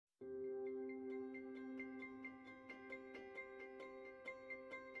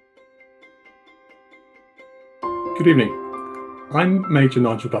Good evening. I'm Major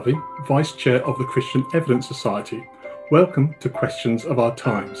Nigel Dudley, Vice Chair of the Christian Evidence Society. Welcome to Questions of Our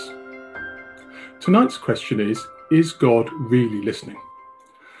Times. Tonight's question is God really listening?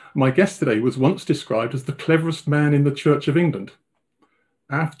 My guest today was once described as the cleverest man in the Church of England.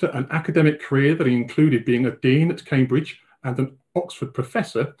 After an academic career that included being a dean at Cambridge and an Oxford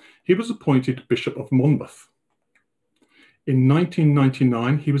professor, he was appointed Bishop of Monmouth. In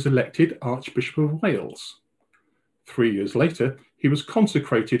 1999, he was elected Archbishop of Wales. 3 years later, he was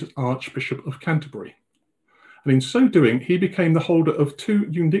consecrated as Archbishop of Canterbury. And in so doing, he became the holder of two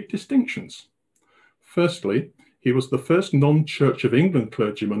unique distinctions. Firstly, he was the first non-Church of England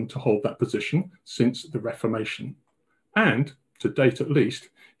clergyman to hold that position since the Reformation. And, to date at least,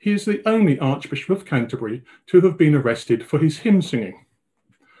 he is the only Archbishop of Canterbury to have been arrested for his hymn singing.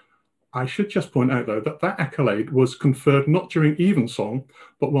 I should just point out, though, that accolade was conferred not during evensong,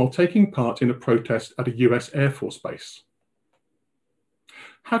 but while taking part in a protest at a US Air Force base.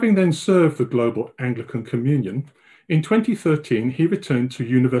 Having then served the global Anglican Communion, in 2013 he returned to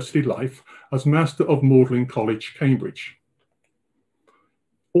university life as Master of Magdalene College, Cambridge.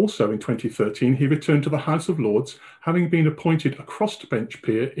 Also in 2013 he returned to the House of Lords, having been appointed a crossbench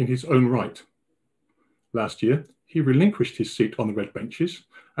peer in his own right. Last year he relinquished his seat on the red benches,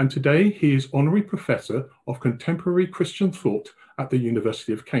 and today he is Honorary Professor of Contemporary Christian Thought at the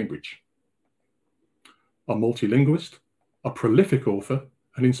University of Cambridge. A multilingualist, a prolific author,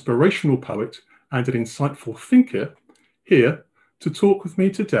 an inspirational poet, and an insightful thinker, here to talk with me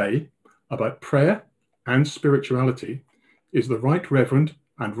today about prayer and spirituality is the Right Reverend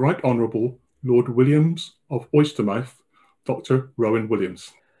and Right Honourable Lord Williams of Oystermouth, Dr. Rowan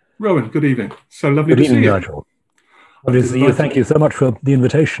Williams. Rowan, good evening. So lovely to see you. Good evening, Nigel. Thank you so much for the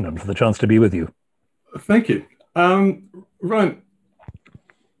invitation and for the chance to be with you. Thank you. Rowan,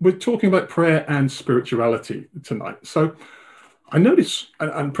 we're talking about prayer and spirituality tonight. So I notice,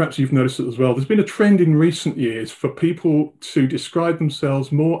 and perhaps you've noticed it as well, there's been a trend in recent years for people to describe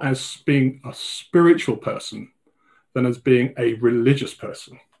themselves more as being a spiritual person than as being a religious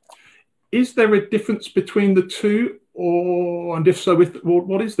person. Is there a difference between the two, and if so,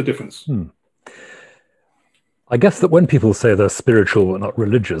 what is the difference? I guess that when people say they're spiritual but not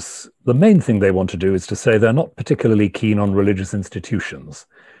religious, the main thing they want to do is to say they're not particularly keen on religious institutions.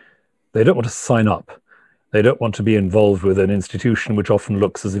 They don't want to sign up. They don't want to be involved with an institution which often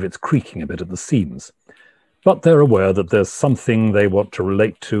looks as if it's creaking a bit at the seams. But they're aware that there's something they want to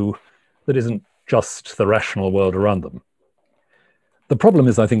relate to that isn't just the rational world around them. The problem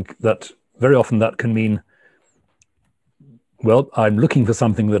is, I think, that very often that can mean, well, I'm looking for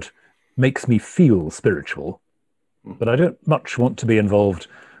something that makes me feel spiritual, but I don't much want to be involved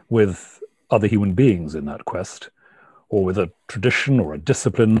with other human beings in that quest, or with a tradition or a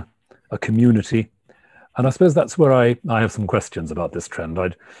discipline, a community. And I suppose that's where I have some questions about this trend.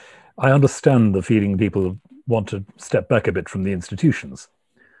 I understand the feeling people want to step back a bit from the institutions,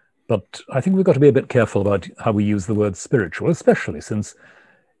 but I think we've got to be a bit careful about how we use the word spiritual, especially since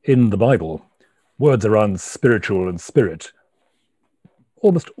in the Bible, words around spiritual and spirit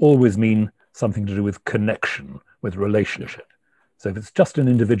almost always mean something to do with connection, with relationship. So if it's just an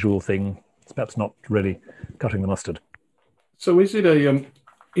individual thing, it's perhaps not really cutting the mustard. So is it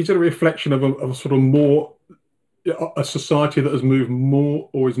a reflection of a sort of more, a society that has moved more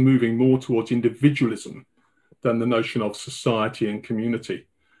or is moving more towards individualism than the notion of society and community?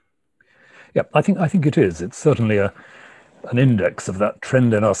 Yeah, I think it is. It's certainly an index of that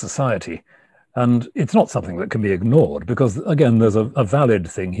trend in our society. And it's not something that can be ignored because, again, there's a valid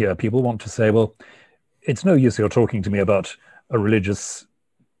thing here. People want to say, well, it's no use you're talking to me about a religious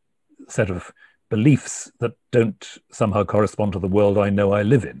set of beliefs that don't somehow correspond to the world I know I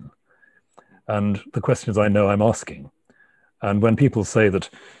live in and the questions I know I'm asking. And when people say that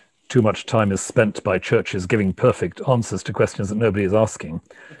too much time is spent by churches giving perfect answers to questions that nobody is asking,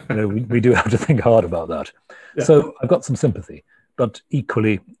 we do have to think hard about that. Yeah. So I've got some sympathy, but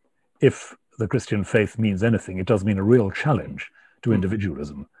equally, if the Christian faith means anything, it does mean a real challenge to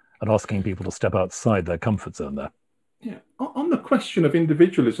individualism and asking people to step outside their comfort zone there. Yeah. On the question of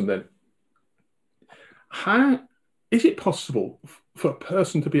individualism then, how is it possible for a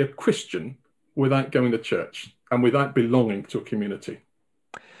person to be a Christian without going to church and without belonging to a community?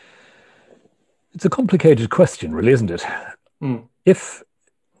 It's a complicated question, really, isn't it? If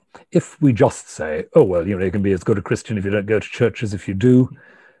we just say, oh, well, you can be as good a Christian if you don't go to church as if you do,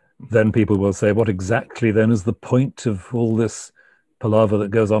 then people will say, what exactly then is the point of all this palaver that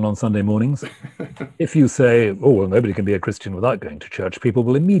goes on Sunday mornings? If you say, oh, well, nobody can be a Christian without going to church, people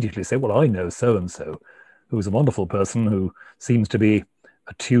will immediately say, well, I know so-and-so, who's a wonderful person who seems to be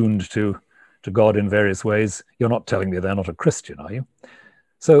attuned to to God in various ways. You're not telling me they're not a Christian, are you?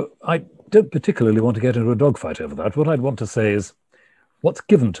 So I don't particularly want to get into a dogfight over that. What I'd want to say is what's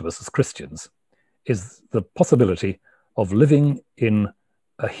given to us as Christians is the possibility of living in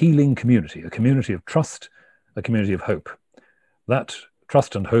a healing community, a community of trust, a community of hope. That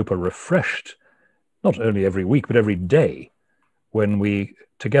trust and hope are refreshed not only every week, but every day when we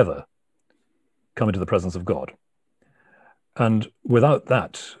together come into the presence of God. And without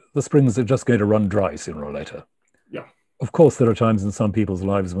that, the springs are just going to run dry sooner or later. Yeah. Of course, there are times in some people's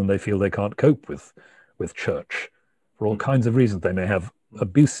lives when they feel they can't cope with church for all kinds of reasons. They may have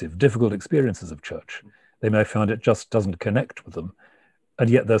abusive, difficult experiences of church. They may find it just doesn't connect with them, and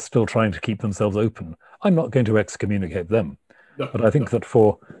yet they're still trying to keep themselves open. I'm not going to excommunicate them, but I think that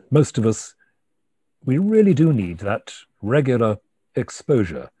for most of us, we really do need that regular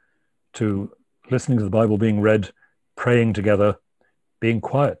exposure to listening to the Bible being read, praying together, being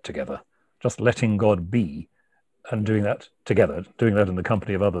quiet together, just letting God be, and doing that together, doing that in the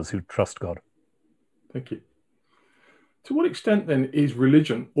company of others who trust God. Thank you. To what extent then is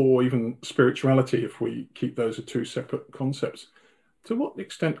religion, or even spirituality, if we keep those as two separate concepts, to what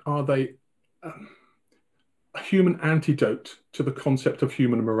extent are they a human antidote to the concept of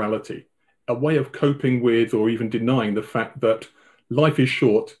human morality, a way of coping with or even denying the fact that life is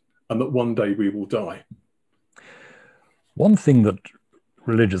short and that one day we will die? One thing that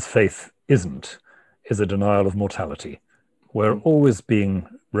religious faith isn't is a denial of mortality. We're always being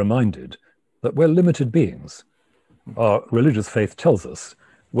reminded that we're limited beings. Our religious faith tells us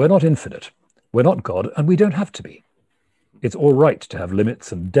we're not infinite, we're not God, and we don't have to be. It's all right to have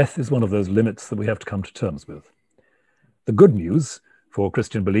limits, and death is one of those limits that we have to come to terms with. The good news for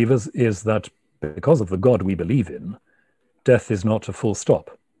Christian believers is that because of the God we believe in, death is not a full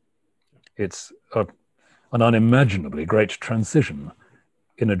stop. It's an unimaginably great transition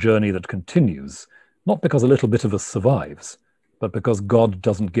in a journey that continues, not because a little bit of us survives, but because God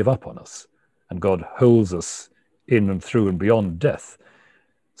doesn't give up on us, and God holds us in and through and beyond death.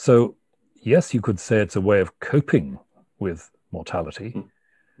 So, yes, you could say it's a way of coping with mortality,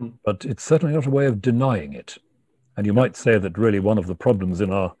 but it's certainly not a way of denying it. And you might say that really one of the problems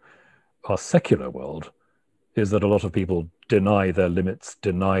in our secular world is that a lot of people deny their limits,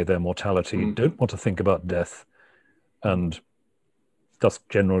 deny their mortality, don't want to think about death, and just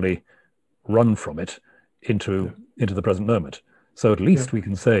generally run from it into the present moment. So at least we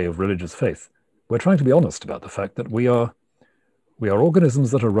can say of religious faith, we're trying to be honest about the fact that we are organisms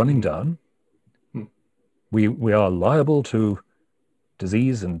that are running down. We are liable to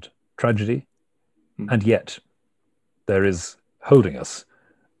disease and tragedy, and yet there is holding us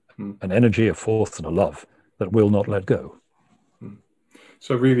an energy, a force, and a love that will not let go.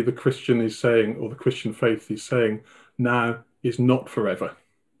 So really the Christian is saying, or the Christian faith is saying, now is not forever.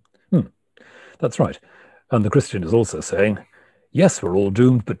 That's right. And the Christian is also saying, yes, we're all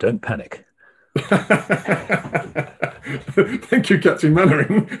doomed, but don't panic. Thank you, Captain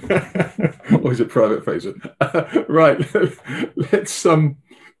Mannering. Or is it Private Phaser? Right.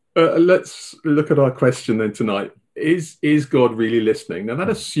 Let's look at our question then tonight. Is God really listening? Now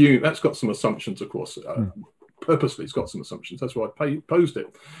that's got some assumptions, of course. Purposely, it's got some assumptions. That's why I posed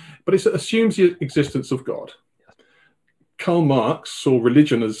it. But it assumes the existence of God. Karl Marx saw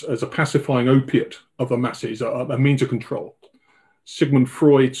religion as a pacifying opiate of the masses, a means of control. Sigmund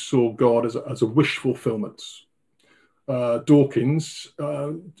Freud saw God as a wish fulfillment. Richard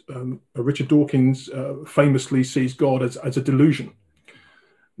Dawkins famously sees God as a delusion.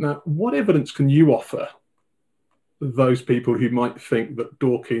 Now, what evidence can you offer those people who might think that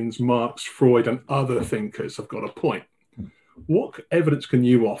Dawkins, Marx, Freud, and other thinkers have got a point? What evidence can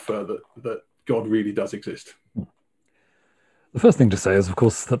you offer that God really does exist? The first thing to say is, of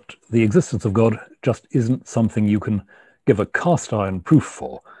course, that the existence of God just isn't something you can give a cast iron proof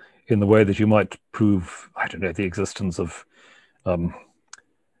for in the way that you might prove, I don't know, the existence of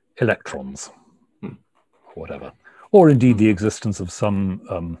electrons, or whatever, or indeed the existence of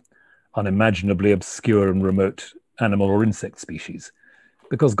some unimaginably obscure and remote animal or insect species,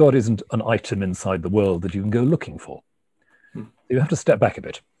 because God isn't an item inside the world that you can go looking for. You have to step back a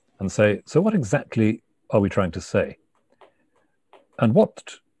bit and say, so what exactly are we trying to say? And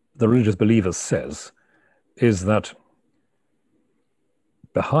what the religious believer says is that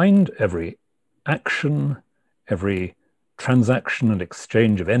behind every action, every transaction and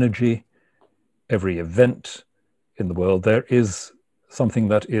exchange of energy, every event in the world, there is something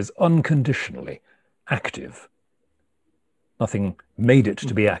that is unconditionally active. Nothing made it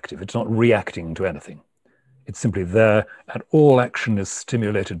to be active. It's not reacting to anything. It's simply there, and all action is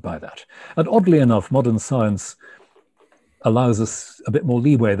stimulated by that. And oddly enough, modern science allows us a bit more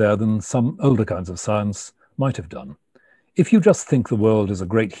leeway there than some older kinds of science might have done. If you just think the world is a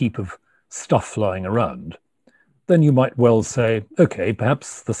great heap of stuff lying around, then you might well say, okay,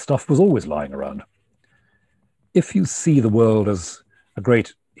 perhaps the stuff was always lying around. If you see the world as a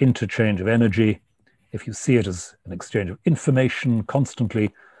great interchange of energy, if you see it as an exchange of information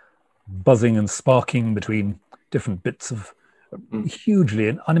constantly buzzing and sparking between different bits of hugely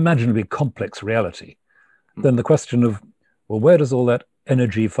and unimaginably complex reality, then the question of, well, where does all that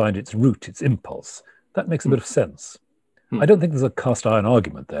energy find its root, its impulse? That makes a bit of sense. I don't think there's a cast iron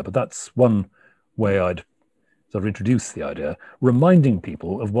argument there, but that's one way I'd sort of introduce the idea, reminding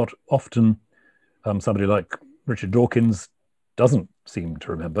people of what often somebody like Richard Dawkins doesn't seem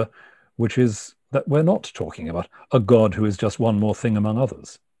to remember, which is that we're not talking about a God who is just one more thing among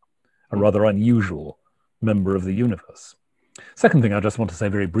others, a rather unusual member of the universe. Second thing I just want to say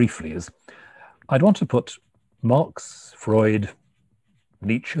very briefly is I'd want to put Marx, Freud,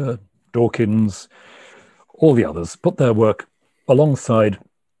 Nietzsche, Dawkins, all the others, put their work alongside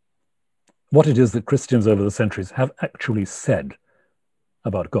what it is that Christians over the centuries have actually said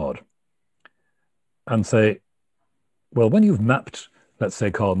about God, and say, well, when you've mapped, let's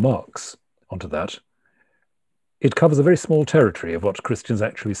say, Karl Marx onto that, it covers a very small territory of what Christians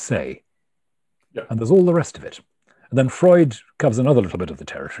actually say. Yeah. And there's all the rest of it. And then Freud covers another little bit of the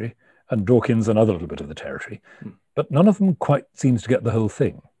territory, and Dawkins another little bit of the territory. But none of them quite seems to get the whole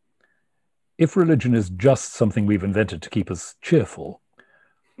thing. If religion is just something we've invented to keep us cheerful,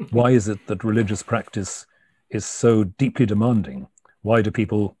 why is it that religious practice is so deeply demanding? Why do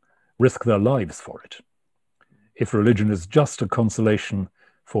people risk their lives for it? If religion is just a consolation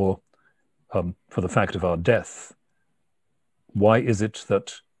for the fact of our death, why is it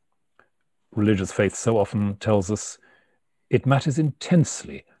that religious faith so often tells us it matters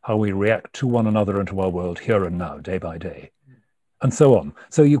intensely how we react to one another and to our world here and now, day by day, and so on?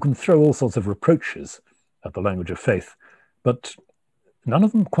 So you can throw all sorts of reproaches at the language of faith, but none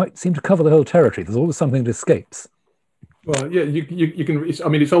of them quite seem to cover the whole territory. There's always something that escapes. Well, yeah, you can. I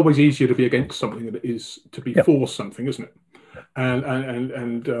mean, it's always easier to be against something than it is to be for something, isn't it?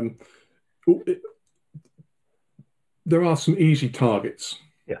 And there are some easy targets.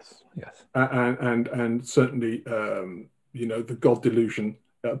 Yes. And certainly, the God Delusion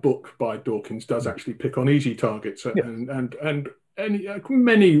book by Dawkins does actually pick on easy targets, and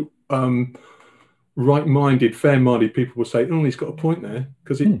many right-minded, fair-minded people will say, "Oh, he's got a point there,"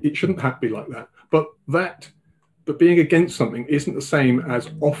 because it shouldn't have to be like that. But being against something isn't the same as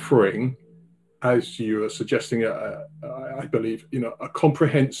offering, as you are suggesting, I believe, a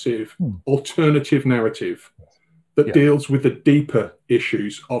comprehensive alternative narrative that deals with the deeper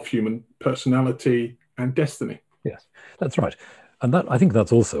issues of human personality and destiny. Yes, that's right. And I think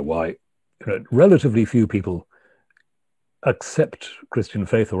that's also why relatively few people accept Christian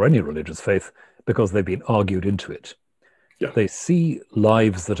faith or any religious faith because they've been argued into it. Yeah. They see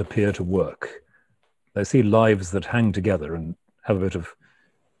lives that appear to work. They see lives that hang together and have a bit of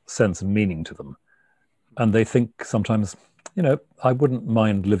sense and meaning to them. And they think sometimes, I wouldn't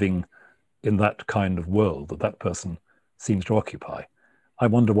mind living in that kind of world that person seems to occupy. I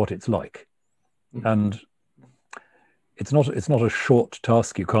wonder what it's like. And it's not a short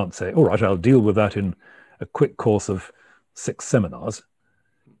task. You can't say, all right, I'll deal with that in a quick course of 6 seminars.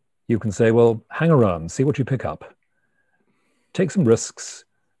 You can say, well, hang around, see what you pick up. Take some risks,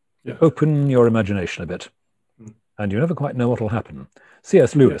 open your imagination a bit, and you never quite know what will happen.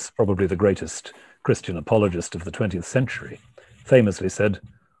 C.S. Lewis, probably the greatest Christian apologist of the 20th century, famously said,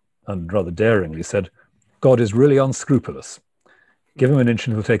 and rather daringly said, God is really unscrupulous. Give him an inch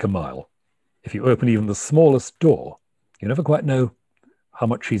and he'll take a mile. If you open even the smallest door, you never quite know how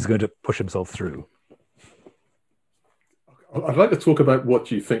much he's going to push himself through. I'd like to talk about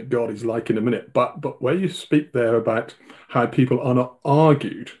what you think God is like in a minute, but where you speak there about how people are not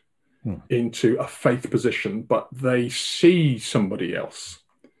argued into a faith position, but they see somebody else.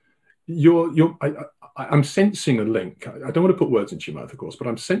 I'm sensing a link. I don't want to put words into your mouth, of course, but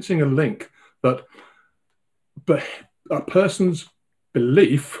I'm sensing a link that a person's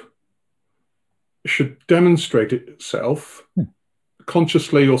belief should demonstrate itself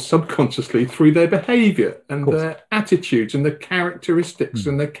consciously or subconsciously through their behavior and their attitudes and their characteristics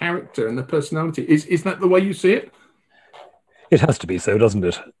and their character and their personality. Is that the way you see it? It has to be so, doesn't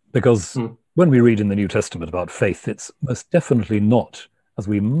it? Because when we read in the New Testament about faith, it's most definitely not, as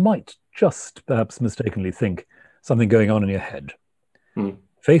we might just perhaps mistakenly think, something going on in your head.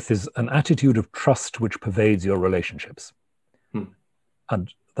 Faith is an attitude of trust which pervades your relationships.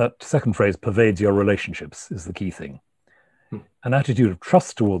 And that second phrase, pervades your relationships, is the key thing. An attitude of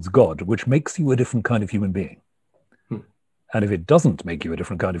trust towards God, which makes you a different kind of human being. And if it doesn't make you a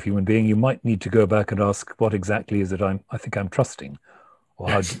different kind of human being, you might need to go back and ask, what exactly is it I think I'm trusting? Or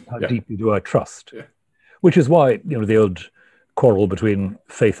how deeply do I trust? Yeah. Which is why, the old quarrel between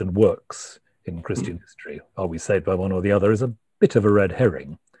faith and works in Christian history, are we saved by one or the other, is a bit of a red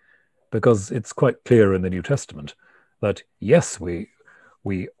herring, because it's quite clear in the New Testament that, yes, we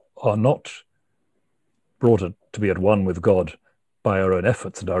are not brought to be at one with God by our own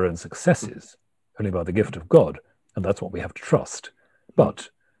efforts and our own successes, only by the gift of God, and that's what we have to trust. But,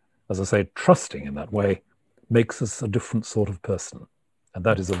 as I say, trusting in that way makes us a different sort of person, and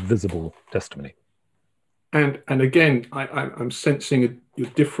that is a visible testimony. And again, I'm sensing you're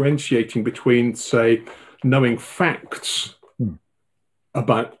differentiating between, say, knowing facts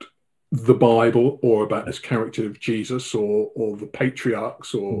about the Bible or about this character of Jesus or the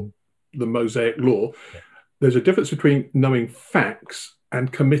patriarchs or the Mosaic law. There's a difference between knowing facts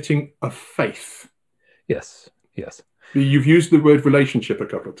and committing a faith. Yes, yes. You've used the word relationship a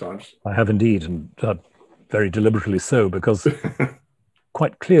couple of times. I have indeed, and very deliberately so, because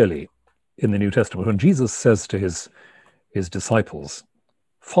quite clearly in the New Testament, when Jesus says to his disciples,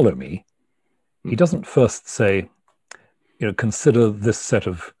 "Follow me," he doesn't first say, consider this set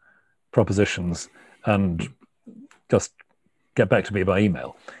of propositions and just get back to me by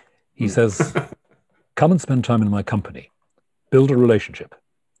email. He says, come and spend time in my company, build a relationship.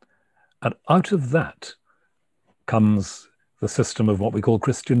 And out of that comes the system of what we call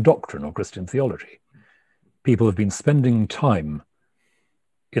Christian doctrine or Christian theology. People have been spending time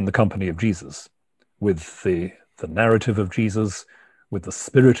in the company of Jesus, with the narrative of Jesus, with the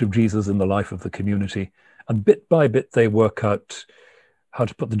spirit of Jesus in the life of the community, and bit by bit they work out how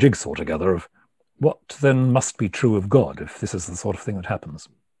to put the jigsaw together of what then must be true of God if this is the sort of thing that happens.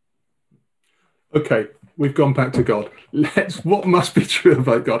 Okay, we've gone back to God. What must be true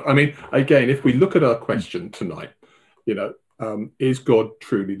about God? I mean, again, if we look at our question tonight, is God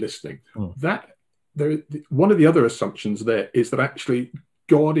truly listening? One of the other assumptions there is that actually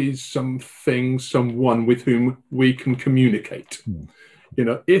God is someone with whom we can communicate.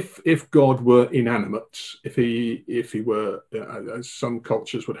 If God were inanimate, if he were, as some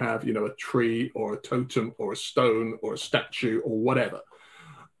cultures would have, a tree or a totem or a stone or a statue or whatever,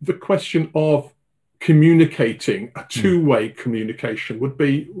 the question of communicating, a two-way communication, would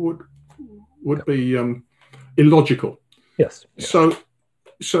be illogical. Yes.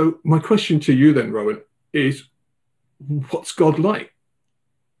 So my question to you then, Rowan, is what's God like?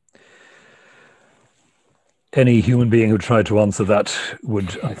 Any human being who tried to answer that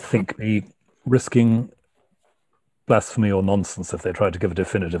would, I think, be risking blasphemy or nonsense if they tried to give a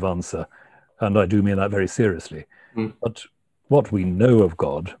definitive answer. And I do mean that very seriously. But what we know of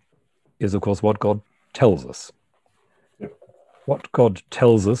God is, of course, what God tells us. What God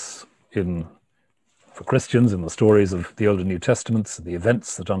tells us for Christians in the stories of the Old and New Testaments, the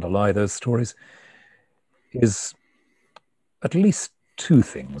events that underlie those stories, is at least two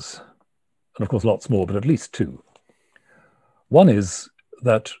things. And of course lots more, but at least two. One is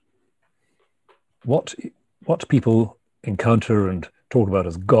that what people encounter and talk about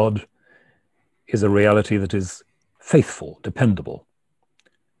as God is a reality that is faithful, dependable.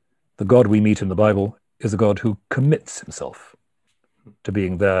 The God we meet in the Bible is a God who commits himself to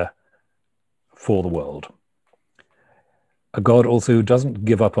being there for the world. A God also who doesn't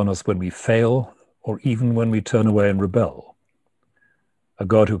give up on us when we fail or even when we turn away and rebel. A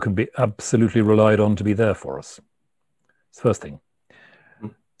God who can be absolutely relied on to be there for us. It's the first thing.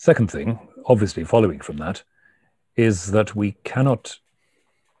 Second thing, obviously following from that, is that we cannot,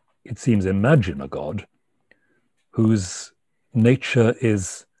 it seems, imagine a God whose nature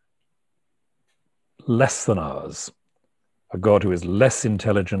is less than ours. A God who is less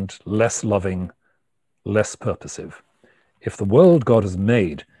intelligent, less loving, less purposive. If the world God has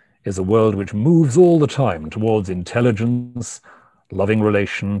made is a world which moves all the time towards intelligence, loving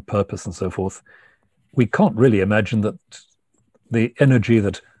relation, purpose, and so forth, we can't really imagine that the energy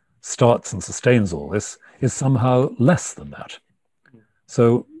that starts and sustains all this is somehow less than that.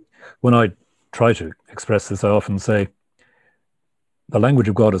 So when I try to express this, I often say the language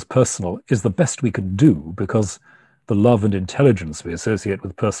of God as personal is the best we can do, because the love and intelligence we associate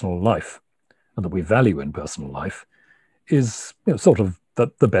with personal life and that we value in personal life is sort of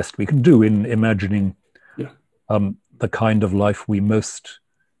the best we can do in imagining the kind of life we most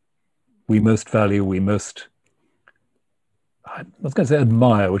value, I was going to say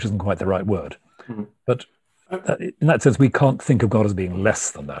admire, which isn't quite the right word. But in that sense, we can't think of God as being less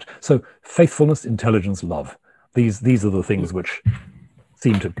than that. So faithfulness, intelligence, love. These are the things which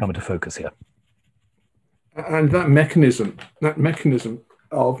seem to come into focus here. And that mechanism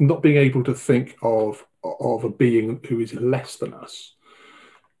of not being able to think of a being who is less than us,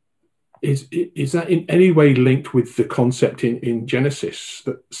 is that in any way linked with the concept in Genesis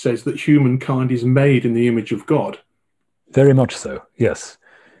that says that humankind is made in the image of God? Very much so, yes.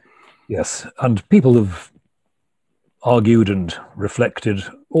 Yes, and people have argued and reflected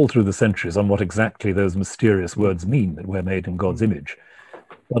all through the centuries on what exactly those mysterious words mean, that we're made in God's image.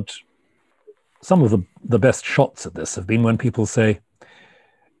 But some of the best shots at this have been when people say,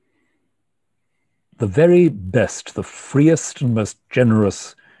 the very best, the freest and most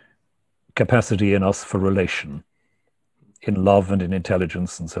generous capacity in us for relation, in love and in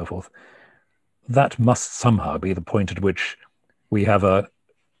intelligence and so forth, that must somehow be the point at which we have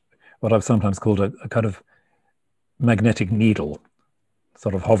what I've sometimes called a kind of magnetic needle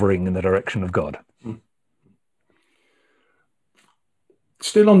sort of hovering in the direction of God.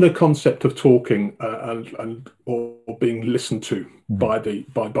 Still on the concept of talking or being listened to by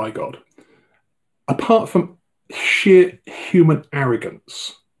God, apart from sheer human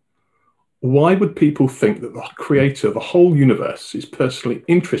arrogance, why would people think that the creator of the whole universe is personally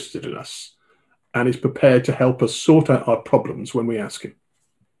interested in us and is prepared to help us sort out our problems when we ask him?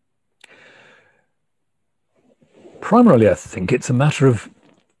 Primarily, I think it's a matter of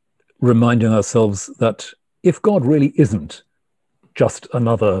reminding ourselves that if God really isn't just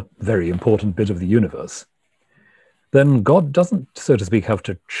another very important bit of the universe, then God doesn't, so to speak, have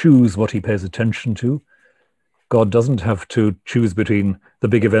to choose what he pays attention to. God doesn't have to choose between the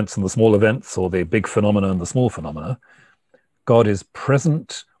big events and the small events, or the big phenomena and the small phenomena. God is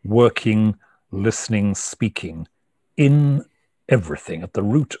present, working, listening, speaking in everything, at the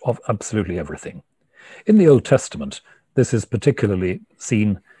root of absolutely everything. In the Old Testament, this is particularly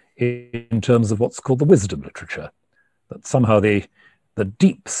seen in terms of what's called the wisdom literature, that somehow the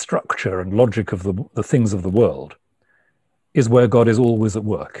deep structure and logic of the things of the world is where God is always at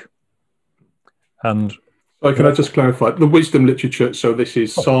work. And so can I just clarify the wisdom literature? So this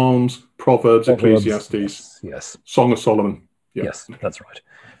is Psalms, Proverbs, Ecclesiastes, yes. Song of Solomon. Yeah. Yes, that's right.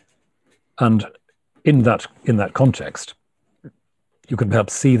 And in that context, you can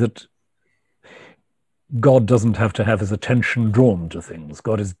perhaps see that God doesn't have to have his attention drawn to things.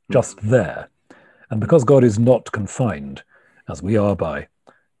 God is just there. And because God is not confined, as we are, by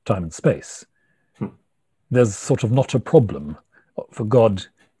time and space, there's sort of not a problem for God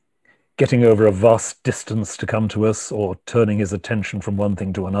getting over a vast distance to come to us, or turning his attention from one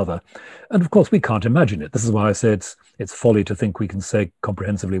thing to another. And of course, we can't imagine it. This is why I say it's folly to think we can say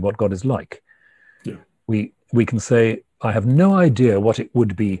comprehensively what God is like. Yeah. We can say, I have no idea what it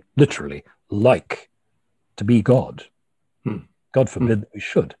would be literally like to be God. God forbid that we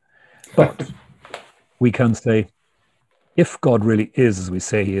should. But we can say, if God really is, as we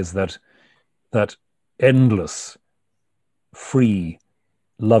say he is, that endless, free,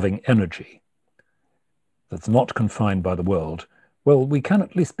 loving energy that's not confined by the world, well, we can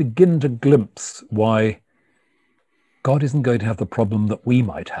at least begin to glimpse why God isn't going to have the problem that we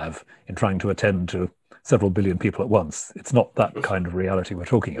might have in trying to attend to several billion people at once. It's not that kind of reality we're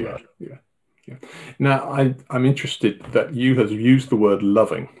talking about. Yeah. Now, I'm interested that you have used the word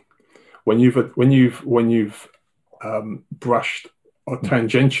loving when you've brushed or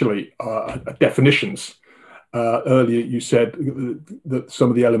tangentially definitions. Earlier, you said that some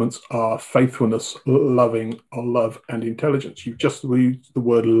of the elements are faithfulness, loving, or love, and intelligence. You've just used the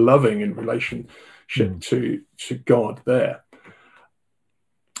word loving in relationship to God there.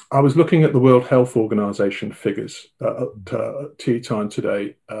 I was looking at the World Health Organization figures at tea time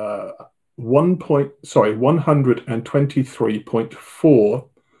today. 123.4,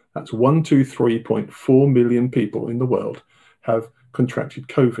 that's 123.4 million people in the world have contracted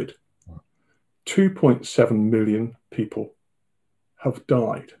COVID. 2.7 million people have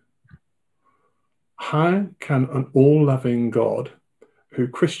died. How can an all-loving God, who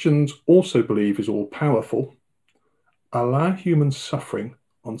Christians also believe is all-powerful, allow human suffering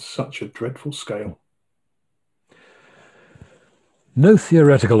on such a dreadful scale? No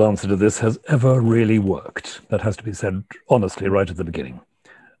theoretical answer to this has ever really worked. That has to be said honestly right at the beginning.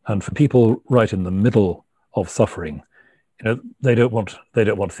 And for people right in the middle of suffering, they don't want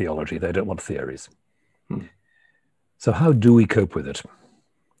theology, they don't want theories. So how do we cope with it?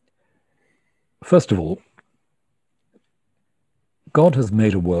 First of all, God has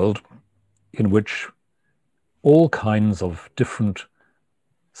made a world in which all kinds of different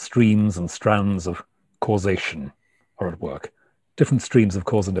streams and strands of causation are at work, different streams of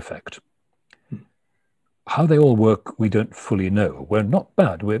cause and effect. How they all work, we don't fully know. We're not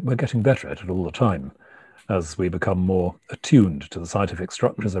bad. We're getting better at it all the time as we become more attuned to the scientific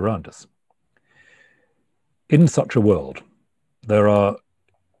structures around us. In such a world, there are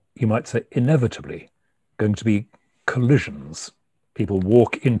you might say, inevitably going to be collisions. People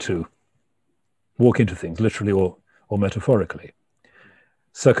walk into things, literally or metaphorically.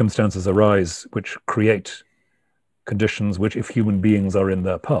 Circumstances arise which create conditions which, if human beings are in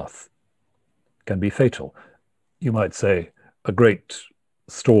their path, can be fatal. You might say a great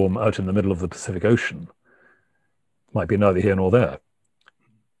storm out in the middle of the Pacific Ocean might be neither here nor there.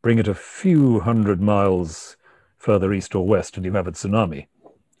 Bring it a few hundred miles further east or west and you have a tsunami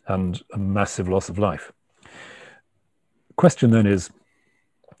and a massive loss of life. The question then is,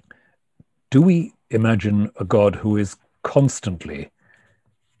 do we imagine a God who is constantly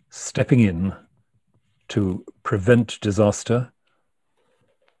stepping in to prevent disaster,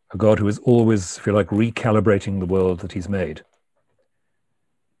 a God who is always, if you like, recalibrating the world that he's made?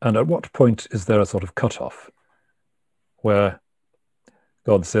 And at what point is there a sort of cutoff where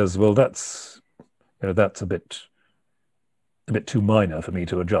God says, well, that's a bit too minor for me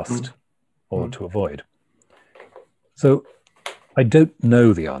to adjust or to avoid? So I don't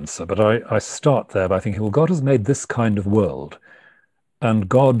know the answer, but I start there by thinking, well, God has made this kind of world, and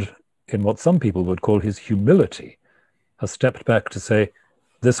God, in what some people would call his humility, has stepped back to say,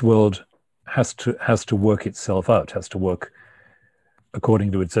 this world has to work itself out, has to work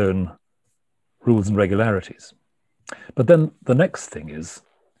according to its own rules and regularities. But then the next thing is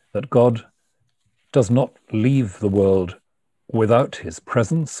that God does not leave the world without his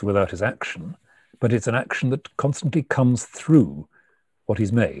presence, without his action, but it's an action that constantly comes through what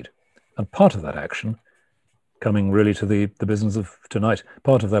he's made. And part of that action, coming really to the business of tonight,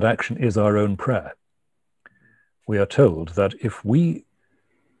 part of that action is our own prayer. We are told that if we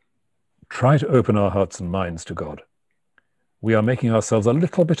try to open our hearts and minds to God, we are making ourselves a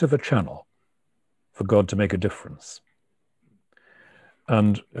little bit of a channel for God to make a difference.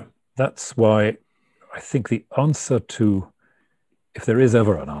 And that's why I think the answer to, if there is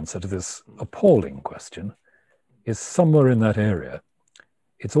ever an answer to this appalling question, is somewhere in that area.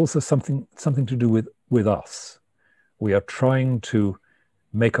 It's also something to do with us. We are trying to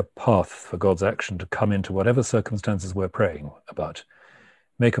make a path for God's action to come into whatever circumstances we're praying about,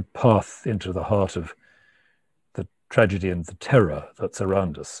 make a path into the heart of the tragedy and the terror that's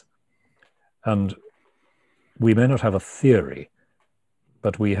around us. And we may not have a theory,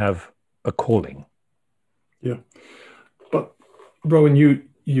 but we have a calling. Yeah. But Rowan, you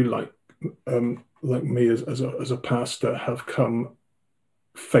like me as a pastor have come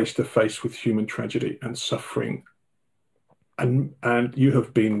face to face with human tragedy and suffering, and you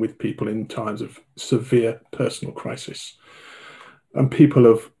have been with people in times of severe personal crisis, and people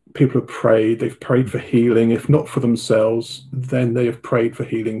have prayed. They've prayed for healing, if not for themselves, then they have prayed for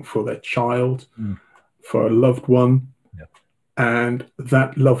healing for their child, for a loved one, and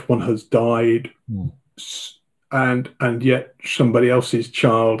that loved one has died, and yet somebody else's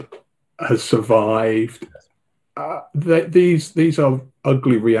child has survived. These are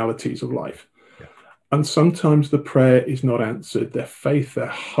ugly realities of life. And sometimes the prayer is not answered. Their faith, their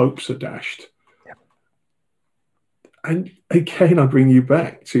hopes are dashed. And again, I bring you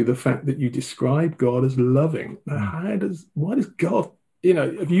back to the fact that you describe God as loving. Now, why does God,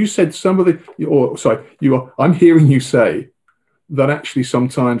 have you said I'm hearing you say that actually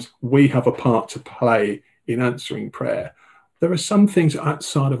sometimes we have a part to play in answering prayer. There are some things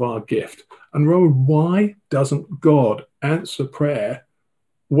outside of our gift. And Rowan, why doesn't God answer prayer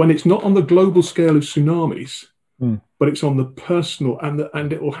when it's not on the global scale of tsunamis, but it's on the personal,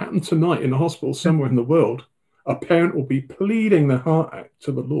 and it will happen tonight in a hospital somewhere in the world. A parent will be pleading their heart out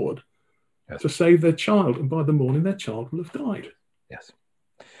to the Lord to save their child, and by the morning their child will have died. Yes.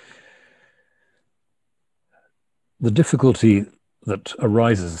 The difficulty that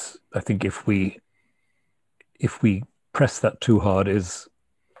arises, I think, if we press that too hard, is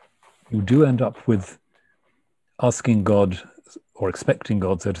you do end up with asking God, or expecting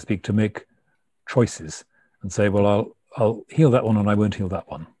God, so to speak, to make choices and say, well, I'll heal that one and I won't heal that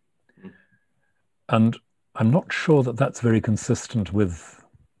one. And I'm not sure that that's very consistent with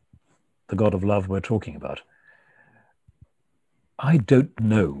the God of love we're talking about. I don't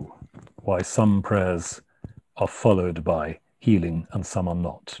know why some prayers are followed by healing and some are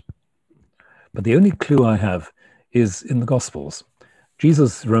not. But the only clue I have is in the Gospels.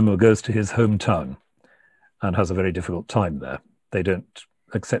 Jesus, remember, goes to his hometown and has a very difficult time there. They don't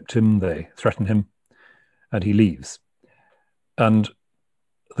accept him, they threaten him, and he leaves. And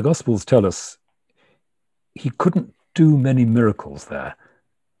the Gospels tell us he couldn't do many miracles there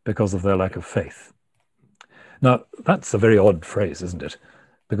because of their lack of faith. Now, that's a very odd phrase, isn't it?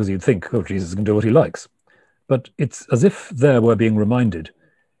 Because you'd think, oh, Jesus can do what he likes. But it's as if there we're being reminded,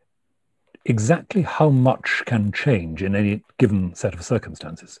 exactly how much can change in any given set of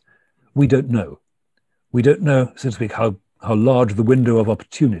circumstances, we don't know. We don't know, so to speak, how large the window of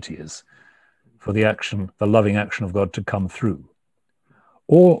opportunity is for the action, the loving action of God to come through.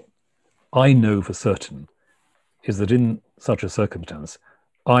 All I know for certain is that in such a circumstance,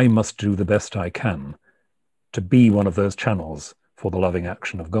 I must do the best I can to be one of those channels for the loving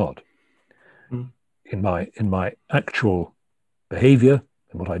action of God. In my actual behavior,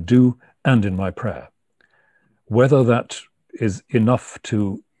 in what I do, and in my prayer. Whether that is enough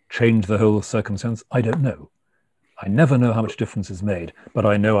to change the whole circumstance, I don't know. I never know how much difference is made, but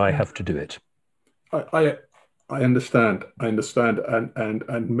I know I have to do it. I understand.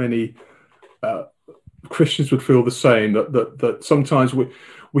 And many Christians would feel the same, that sometimes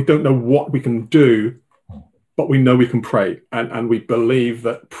we don't know what we can do, but we know we can pray, and we believe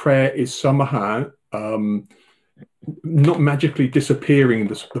that prayer is somehow not magically disappearing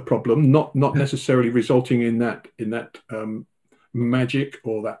the problem, not necessarily resulting in that magic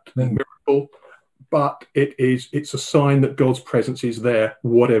or that miracle, but it's a sign that God's presence is there,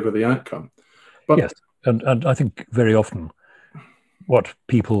 whatever the outcome. But yes, and I think very often what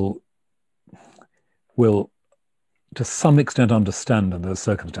people will, to some extent, understand in those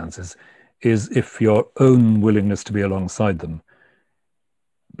circumstances is if your own willingness to be alongside them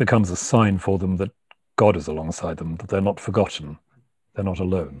becomes a sign for them that God is alongside them, that they're not forgotten, they're not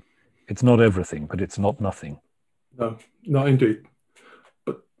alone. It's not everything, but it's not nothing. No, indeed.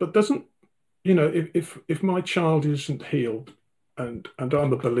 But doesn't, if my child isn't healed and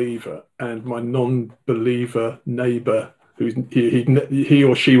I'm a believer, and my non-believer neighbour, he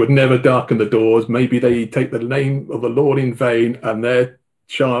or she would never darken the doors, maybe they take the name of the Lord in vain and their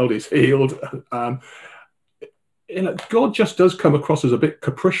child is healed, God just does come across as a bit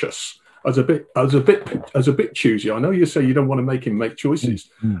capricious, as a bit choosy. I know you say you don't want to make him make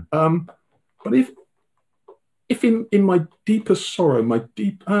choices, but if in my deepest sorrow,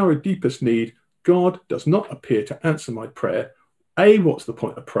 our deepest need, God does not appear to answer my prayer, A, what's the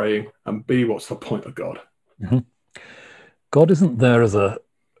point of praying, and B, what's the point of God? Mm-hmm. God isn't there as a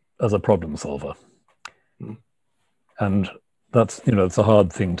problem solver, and that's it's a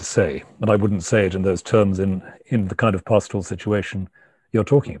hard thing to say, but I wouldn't say it in those terms in the kind of pastoral situation you're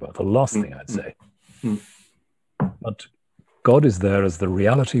talking about. The last thing I'd say. But God is there as the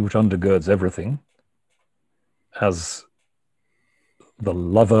reality which undergirds everything, as the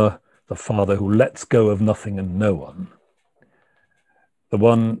lover, the Father who lets go of nothing and no one, the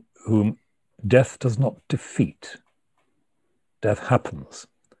one whom death does not defeat. Death happens,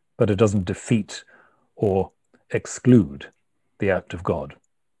 but it doesn't defeat or exclude the act of God.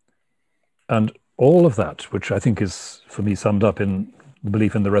 And all of that, which I think is, for me, summed up in the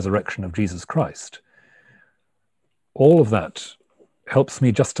belief in the resurrection of Jesus Christ, all of that helps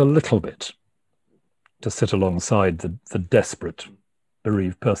me just a little bit to sit alongside the desperate,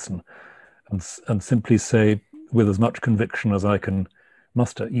 bereaved person and simply say, with as much conviction as I can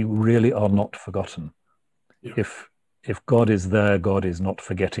muster, you really are not forgotten. Yeah. If God is there, God is not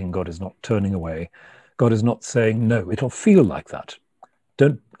forgetting, God is not turning away, God is not saying no. It'll feel like that.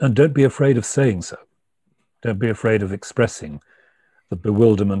 Don't be afraid of saying so. Don't be afraid of expressing the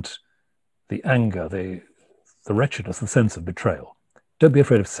bewilderment, the anger, the wretchedness, the sense of betrayal. Don't be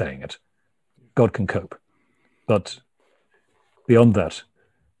afraid of saying it. God can cope. But beyond that,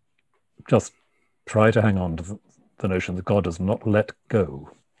 just try to hang on to the notion that God does not let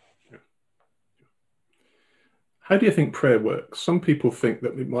go. How do you think prayer works? Some people think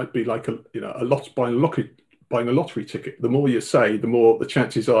that it might be like buying a lottery ticket. The more you say, the more the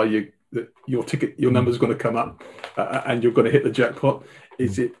chances are that your number's going to come up and you're going to hit the jackpot.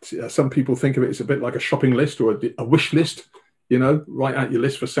 Is it? Some people think of it as a bit like a shopping list or a wish list. Write out your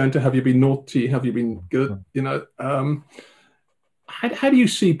list for Santa. Have you been naughty? Have you been good? How do you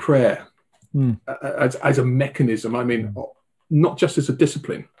see prayer as a mechanism? I mean, not just as a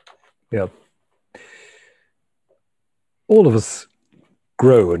discipline. Yeah. All of us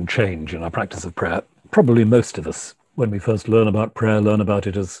grow and change in our practice of prayer. Probably most of us, when we first learn about prayer, learn about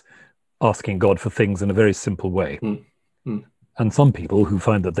it as asking God for things in a very simple way. And some people who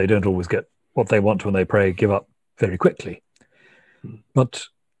find that they don't always get what they want when they pray give up very quickly. But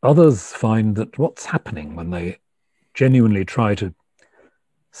others find that what's happening when they genuinely try to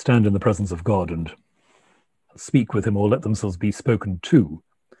stand in the presence of God and speak with him or let themselves be spoken to,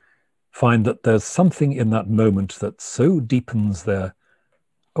 find that there's something in that moment that so deepens their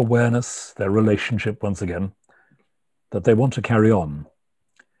awareness, their relationship once again, that they want to carry on.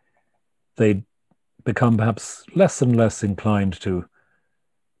 They become perhaps less and less inclined to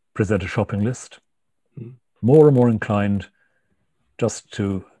present a shopping list, more and more inclined just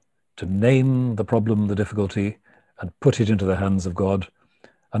to to name the problem, the difficulty, and put it into the hands of God,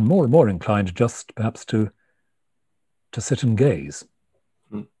 and more inclined just perhaps to sit and gaze.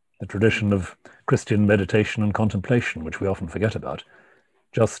 The tradition of Christian meditation and contemplation, which we often forget about.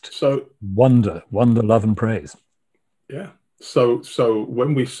 Just wonder, love, and praise. Yeah. So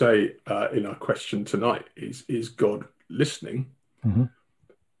when we say in our question tonight, is God listening? Mm-hmm.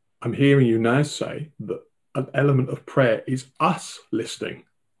 I'm hearing you now say that an element of prayer is us listening.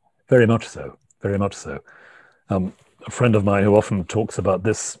 Very much so. Very much so. A friend of mine who often talks about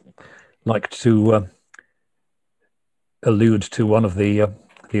this liked to allude to one of the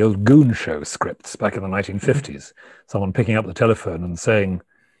old Goon Show scripts back in the 1950s. Someone picking up the telephone and saying,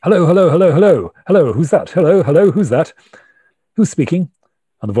 "Hello, hello, hello, hello, hello, who's that? Hello, hello, who's that? Who's speaking?"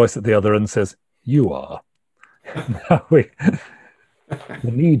 And the voice at the other end says, "You are." Now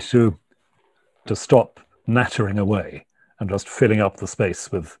the need to stop nattering away and just filling up the space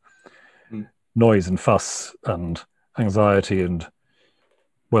with noise and fuss and anxiety and,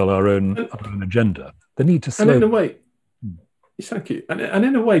 well, our own agenda. The need to slow. And in a way, thank you. And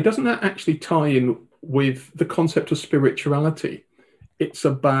in a way, doesn't that actually tie in with the concept of spirituality? It's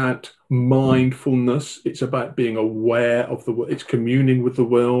about mindfulness. It's about being aware of the world. It's communing with the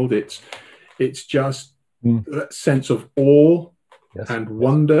world. It's just that sense of awe and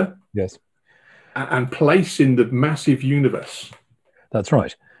wonder. Yes. And place in the massive universe. That's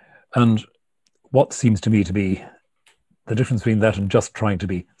right. And what seems to me to be the difference between that and just trying to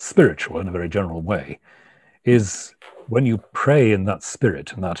be spiritual in a very general way is when you pray in that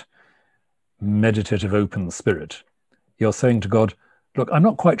spirit, in that meditative, open spirit, you're saying to God, "Look, I'm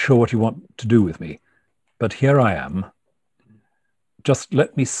not quite sure what you want to do with me, but here I am. Just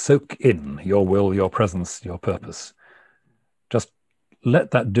let me soak in your will, your presence, your purpose. Just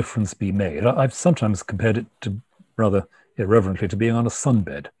let that difference be made." I've sometimes compared it to, rather irreverently, to being on a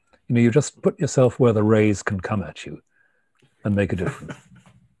sunbed. You know, you just put yourself where the rays can come at you and make a difference.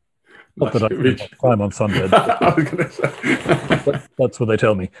 Not that I climb on sunbeds. That's what they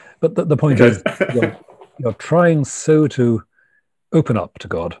tell me. But the point is, you're trying so to open up to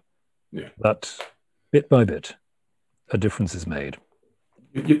God that bit by bit, a difference is made.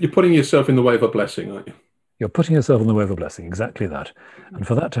 You're putting yourself in the way of a blessing, aren't you? You're putting yourself in the way of a blessing, exactly that. And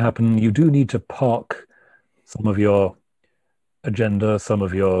for that to happen, you do need to park some of your agenda, some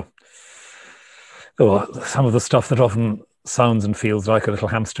of the stuff that often sounds and feels like a little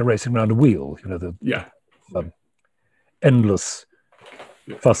hamster racing around a wheel. You know, the endless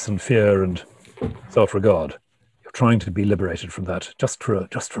fuss and fear and self-regard. You're trying to be liberated from that just for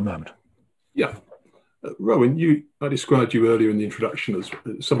a moment. Yeah. Rowan, I described you earlier in the introduction as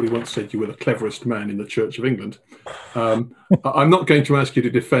somebody once said you were the cleverest man in the Church of England. I'm not going to ask you to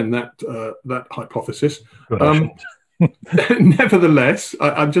defend that hypothesis. Nevertheless,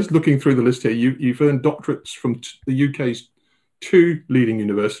 I'm just looking through the list here. You've earned doctorates from the UK's 2 leading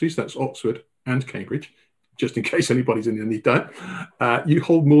universities, that's Oxford and Cambridge, just in case anybody's in the need that. You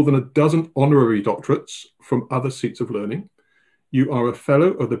hold more than a dozen honorary doctorates from other seats of learning. You are a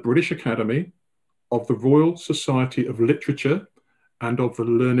fellow of the British Academy, of the Royal Society of Literature, and of the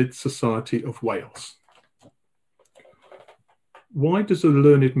Learned Society of Wales. Why does a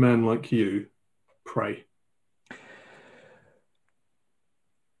learned man like you pray?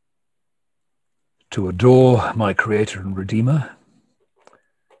 To adore my Creator and Redeemer,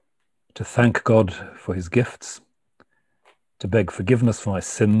 to thank God for his gifts, to beg forgiveness for my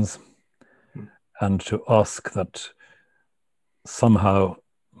sins, and to ask that somehow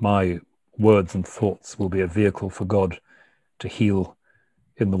my words and thoughts will be a vehicle for God to heal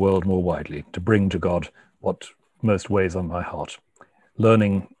in the world more widely, to bring to God what most weighs on my heart.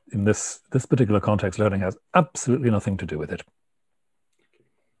 Learning in this particular context, learning has absolutely nothing to do with it.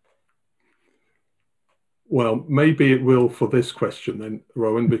 Well, maybe it will for this question then,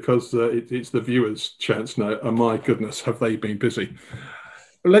 Rowan, because it's the viewer's chance now. And my goodness, have they been busy.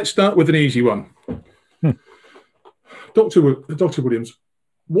 Let's start with an easy one. Dr. Williams,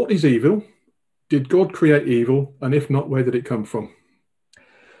 what is evil? Did God create evil? And if not, where did it come from?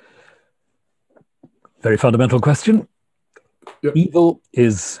 Very fundamental question. Yep. Evil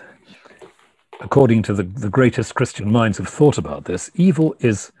is, according to the greatest Christian minds who've thought about this, evil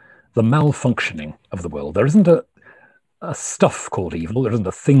is the malfunctioning of the world. There isn't a stuff called evil. There isn't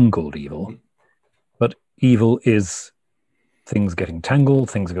a thing called evil. But evil is things getting tangled,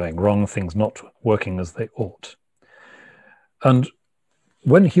 things going wrong, things not working as they ought. And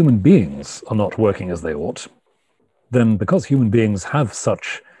when human beings are not working as they ought, then because human beings have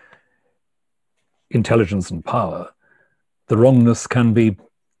such intelligence and power, the wrongness can be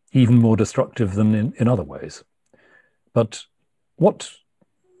even more destructive than in other ways. But what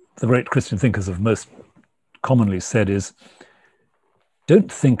the great Christian thinkers have most commonly said is,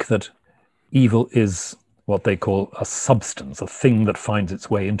 don't think that evil is what they call a substance, a thing that finds its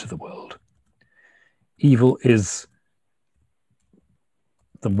way into the world. Evil is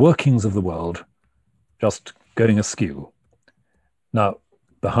the workings of the world just going askew. Now,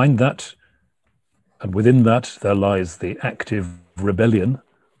 behind that and within that, there lies the active rebellion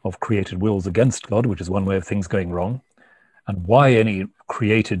of created wills against God, which is one way of things going wrong. And why any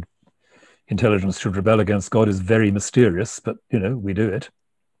created intelligence should rebel against God is very mysterious, but, we do it.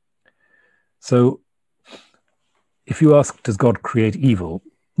 So if you ask, does God create evil?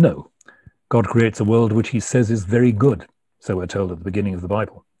 No. God creates a world which he says is very good. So we're told at the beginning of the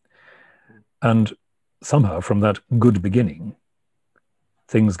Bible. And somehow from that good beginning,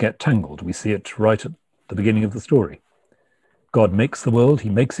 things get tangled. We see it right at the beginning of the story. God makes the world, he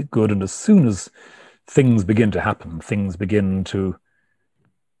makes it good, and as soon as things begin to happen, things begin to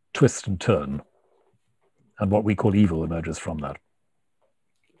twist and turn. And what we call evil emerges from that.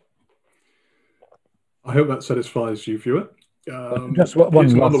 I hope that satisfies you, viewer. Just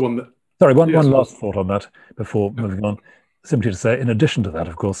one last thought on that before moving on. Simply to say, in addition to that,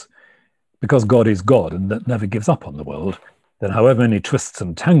 of course, because God is God and that never gives up on the world, then however many twists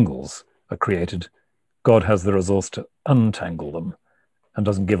and tangles are created, God has the resource to untangle them and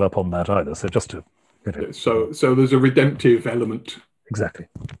doesn't give up on that either. So just to... So there's a redemptive element. Exactly.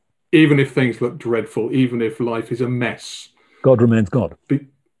 Even if things look dreadful, even if life is a mess. God remains God.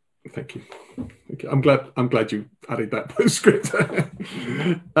 Thank you. I'm glad you added that postscript.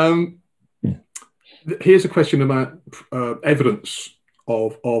 Here's a question about evidence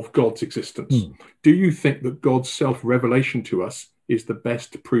of God's existence. Do you think that God's self-revelation to us is the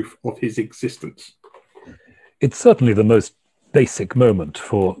best proof of his existence? It's certainly the most basic moment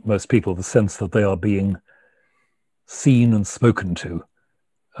for most people, the sense that they are being seen and spoken to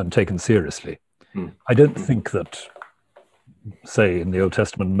and taken seriously. I don't think that, say, in the Old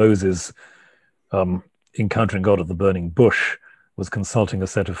Testament, Moses encountering God at the burning bush was consulting a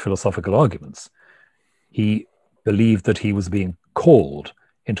set of philosophical arguments. He believed that he was being called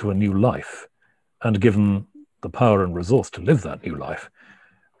into a new life and given the power and resource to live that new life.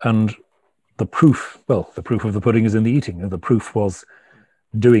 And the proof of the pudding is in the eating. And the proof was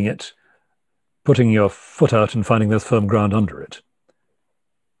doing it, putting your foot out and finding there's firm ground under it.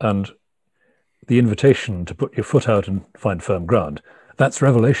 And the invitation to put your foot out and find firm ground, that's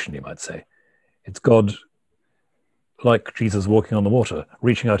revelation, you might say. It's God, like Jesus walking on the water,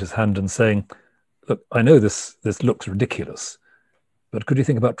 reaching out his hand and saying, look, I know this looks ridiculous, but could you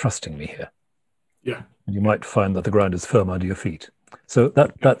think about trusting me here? Yeah. And you might find that the ground is firm under your feet. So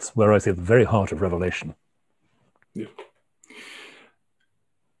that's where I see the very heart of revelation. Yeah.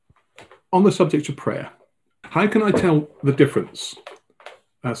 On the subject of prayer, how can I tell the difference?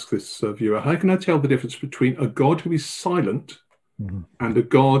 Ask this viewer. How can I tell the difference between a God who is silent and a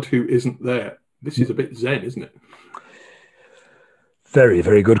God who isn't there? This is a bit Zen, isn't it? Very,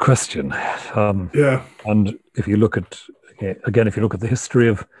 very good question. Yeah. And if you look at the history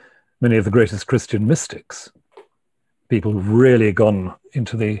of many of the greatest Christian mystics, people who've really gone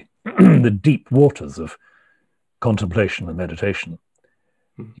into the the deep waters of contemplation and meditation,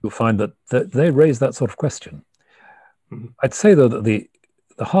 you'll find that they raise that sort of question. I'd say, though, that the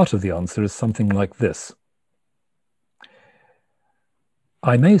heart of the answer is something like this.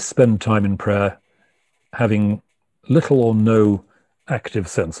 I may spend time in prayer having little or no active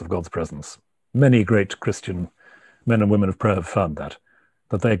sense of God's presence. Many great Christian men and women of prayer have found that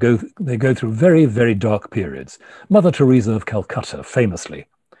they go through very, very dark periods. Mother Teresa of Calcutta, famously,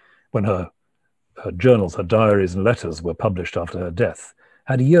 when her journals, her diaries and letters were published after her death,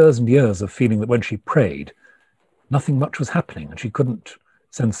 had years and years of feeling that when she prayed, nothing much was happening and she couldn't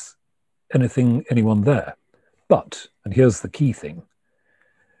sense anyone there. But, and here's the key thing,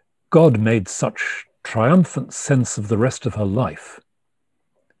 God made such triumphant sense of the rest of her life,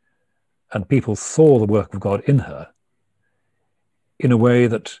 and people saw the work of God in her in a way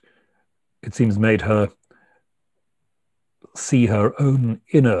that it seems made her see her own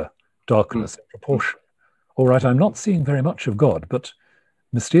inner darkness in proportion. All right, I'm not seeing very much of God, but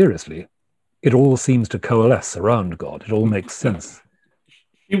mysteriously, it all seems to coalesce around God. It all makes sense.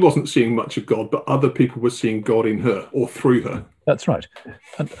 She wasn't seeing much of God, but other people were seeing God in her or through her. That's right.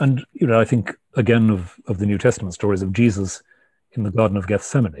 And I think, again, of the New Testament stories of Jesus in the Garden of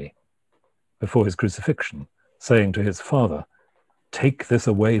Gethsemane before his crucifixion, saying to his Father, take this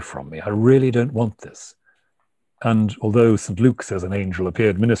away from me. I really don't want this. And although St. Luke says an angel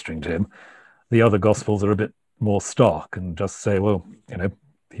appeared ministering to him, the other Gospels are a bit more stark and just say, well,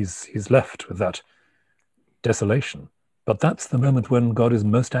 he's left with that desolation. But that's the moment when God is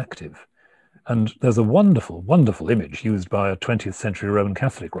most active. And there's a wonderful, wonderful image used by a 20th century Roman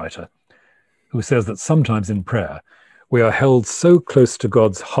Catholic writer who says that sometimes in prayer, we are held so close to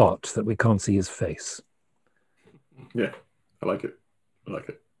God's heart that we can't see his face. Yeah, I like it. I like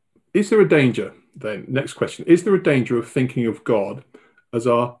it. Is there a danger, then, next question, is there a danger of thinking of God as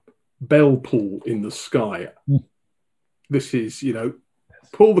our bell pull in the sky? This is,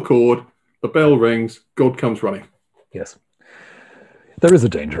 pull the cord, the bell rings, God comes running. Yes. There is a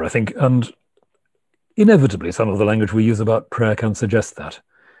danger, I think, and inevitably some of the language we use about prayer can suggest that.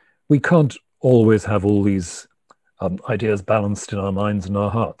 We can't always have all these ideas balanced in our minds and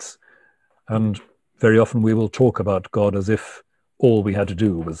our hearts. And very often we will talk about God as if all we had to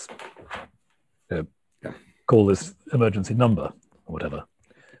do was call this emergency number or whatever.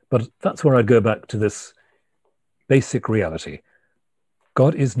 But that's where I'd go back to this basic reality.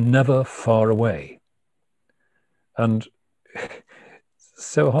 God is never far away. And it's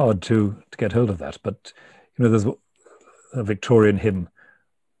so hard to get hold of that. But, there's a Victorian hymn,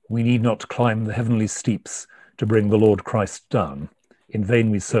 "We need not climb the heavenly steeps to bring the Lord Christ down. In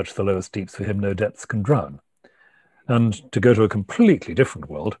vain we search the lowest deeps, for him no depths can drown." And to go to a completely different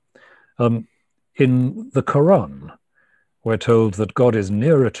world, in the Quran, we're told that God is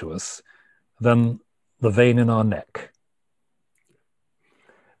nearer to us than the vein in our neck.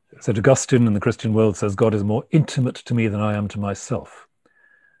 St. Augustine in the Christian world says, God is more intimate to me than I am to myself.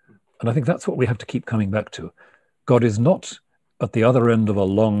 And I think that's what we have to keep coming back to. God is not at the other end of a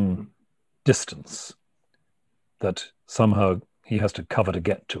long distance that somehow he has to cover to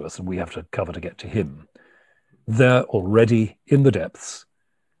get to us and we have to cover to get to him. They're already in the depths,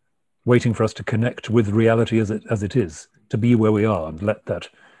 waiting for us to connect with reality as it is, to be where we are and let that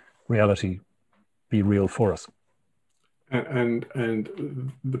reality be real for us. And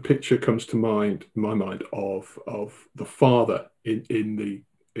the picture comes to my mind of the father in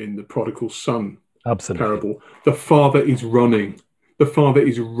the prodigal son Absolutely. parable. The father is running. The father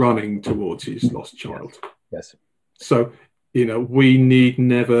is running towards his lost child. Yes. So we need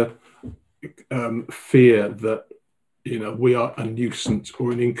never fear that we are a nuisance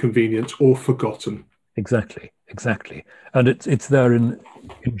or an inconvenience or forgotten. Exactly. And it's there in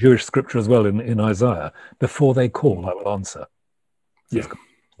Jewish scripture as well, in Isaiah. Before they call, I will answer. Says God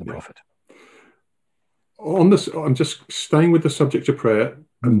to the prophet. On this, I'm just staying with the subject of prayer,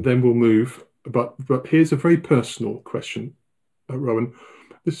 and then we'll move. But here's a very personal question, Rowan.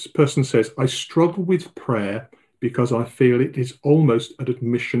 This person says, "I struggle with prayer because I feel it is almost an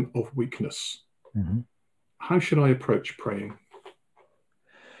admission of weakness. Mm-hmm. How should I approach praying?"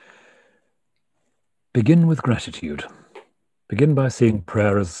 Begin with gratitude. Begin by seeing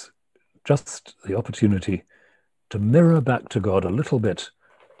prayer as just the opportunity to mirror back to God a little bit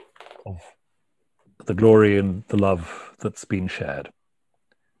of the glory and the love that's been shared.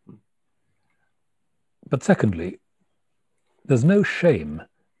 But secondly, there's no shame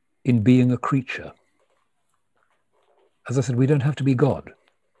in being a creature. As I said, we don't have to be God.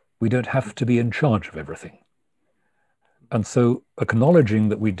 We don't have to be in charge of everything. And so acknowledging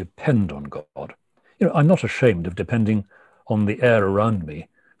that we depend on God, I'm not ashamed of depending on the air around me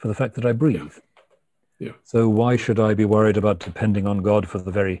for the fact that I breathe. Yeah. So why should I be worried about depending on God for the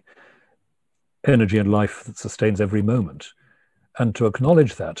very energy and life that sustains every moment? And to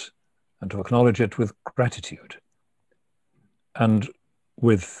acknowledge that, and to acknowledge it with gratitude, and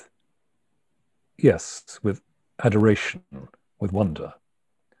with adoration, with wonder.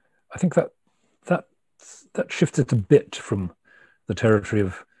 I think that shifts it a bit from the territory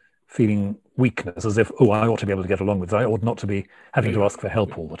of feeling weakness, as if, I ought to be able to get along with it. I ought not to be having to ask for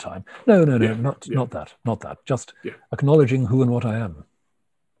help all the time. No, not that. Just acknowledging who and what I am.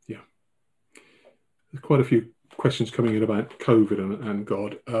 Yeah. There's quite a few questions coming in about COVID and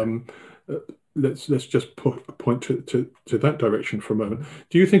God. Let's just point to that direction for a moment.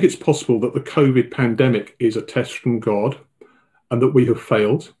 Do you think it's possible that the COVID pandemic is a test from God and that we have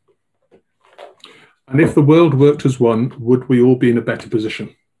failed? And if the world worked as one, would we all be in a better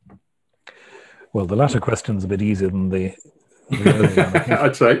position? Well, the latter question's a bit easier than the earlier one,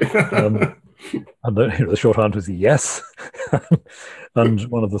 I'd say. And the short answer is yes. And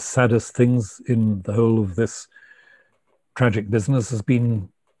one of the saddest things in the whole of this tragic business has been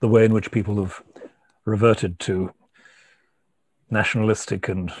the way in which people have reverted to nationalistic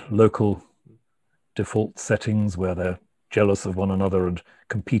and local default settings where they're jealous of one another and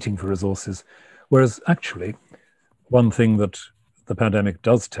competing for resources. Whereas actually, one thing that the pandemic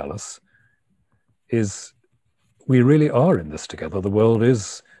does tell us is we really are in this together. The world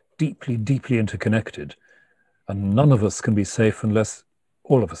is deeply, deeply interconnected, and none of us can be safe unless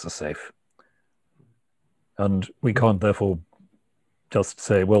all of us are safe. And we can't therefore just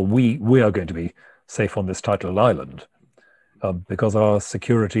say, well, we are going to be safe on this tidal island because our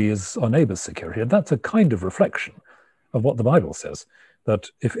security is our neighbour's security. And that's a kind of reflection of what the Bible says, that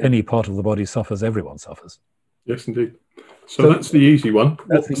if any part of the body suffers, everyone suffers. Yes, indeed. So that's the easy one.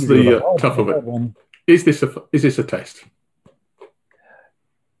 What's the tough of it? Is this a test?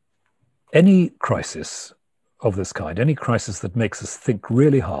 Any crisis of this kind, any crisis that makes us think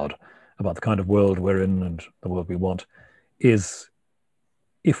really hard about the kind of world we're in and the world we want, is,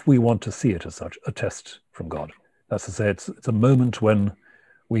 if we want to see it as such, a test from God. That's to say, it's a moment when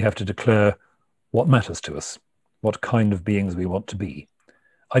we have to declare what matters to us, what kind of beings we want to be.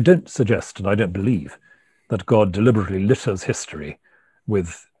 I don't suggest, and I don't believe, that God deliberately litters history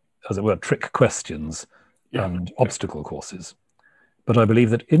with, as it were, trick questions and obstacle courses. But I believe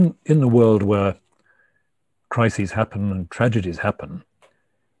that in the world where crises happen and tragedies happen,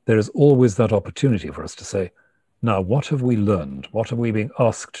 there is always that opportunity for us to say, now, what have we learned? What are we being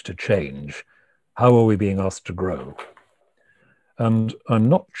asked to change? How are we being asked to grow? And I'm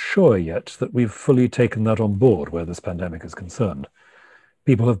not sure yet that we've fully taken that on board where this pandemic is concerned.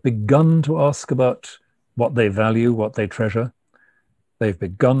 People have begun to ask about what they value, what they treasure. They've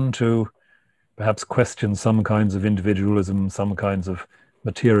begun to perhaps question some kinds of individualism, some kinds of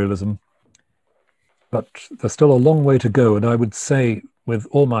materialism. But there's still a long way to go, and I would say with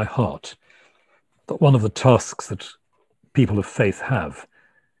all my heart that one of the tasks that people of faith have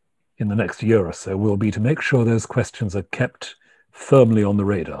in the next year or so will be to make sure those questions are kept firmly on the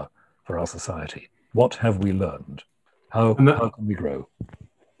radar for our society. What have we learned? How can we grow?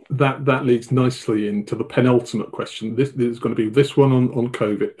 That leads nicely into the penultimate question. This is going to be this one on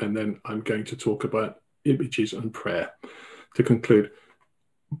COVID, and then I'm going to talk about images and prayer to conclude.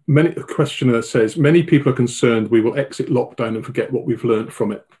 A questioner says, many people are concerned we will exit lockdown and forget what we've learned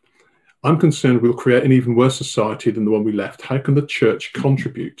from it. I'm concerned we'll create an even worse society than the one we left. How can the church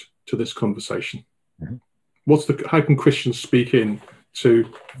contribute to this conversation? Mm-hmm. How can Christians speak in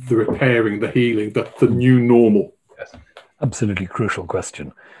to the repairing, the healing, the new normal? Yes, absolutely crucial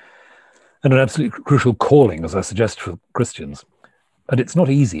question. And an absolutely crucial calling, as I suggest, for Christians. And it's not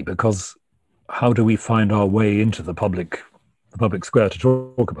easy, because how do we find our way into the public square to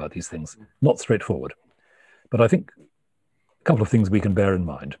talk about these things? Not straightforward. But I think a couple of things we can bear in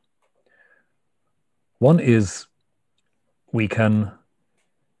mind. One is we can,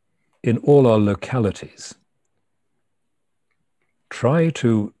 in all our localities, try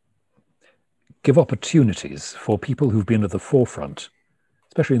to give opportunities for people who've been at the forefront,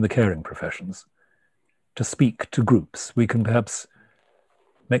 especially in the caring professions, to speak to groups. We can perhaps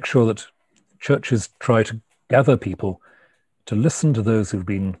make sure that churches try to gather people to listen to those who've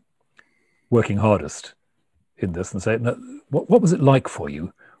been working hardest in this and say, what was it like for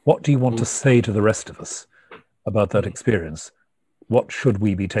you? What do you want to say to the rest of us about that experience? What should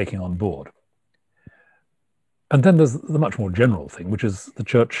we be taking on board? And then there's the much more general thing, which is the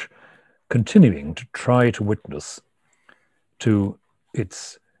church continuing to try to witness to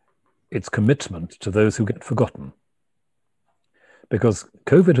its commitment to those who get forgotten. Because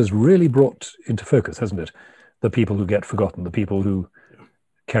COVID has really brought into focus, hasn't it, the people who get forgotten, the people who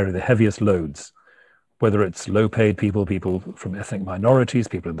carry the heaviest loads, whether it's low-paid people, people from ethnic minorities,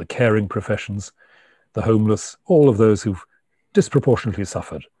 people in the caring professions, the homeless, all of those who've disproportionately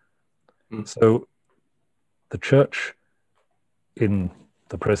suffered. So the church, in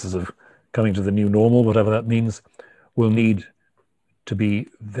the process of coming to the new normal, whatever that means, will need to be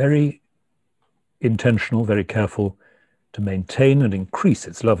very intentional, very careful to maintain and increase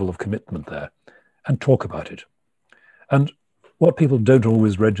its level of commitment there and talk about it. And what people don't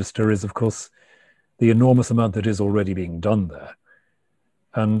always register is, of course, the enormous amount that is already being done there.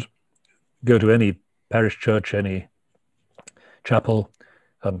 And go to any parish church, any chapel,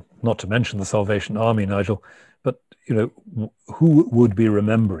 not to mention the Salvation Army, Nigel, but who would be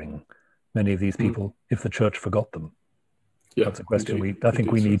remembering many of these people if the church forgot them? Yeah, that's a question I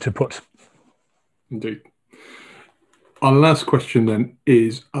think we need to put. Indeed. Our last question then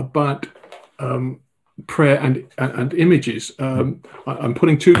is about prayer and images. I'm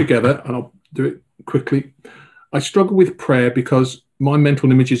putting two together, and I'll do it quickly. I struggle with prayer because my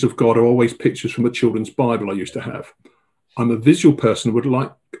mental images of God are always pictures from a children's Bible I used to have. I'm a visual person, would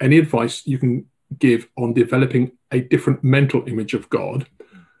like any advice you can give on developing a different mental image of God.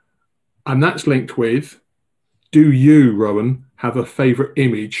 And that's linked with, do you, Rowan, have a favourite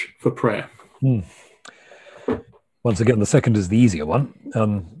image for prayer? Once again, the second is the easier one.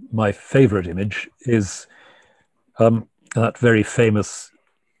 My favourite image is that very famous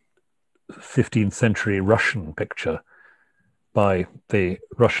 15th century Russian picture by the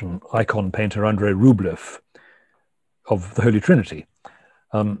Russian icon painter Andrei Rublev of the Holy Trinity.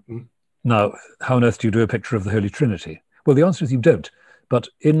 Now, how on earth do you do a picture of the Holy Trinity? Well, the answer is you don't. But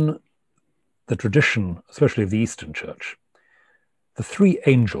in the tradition, especially of the Eastern Church, the three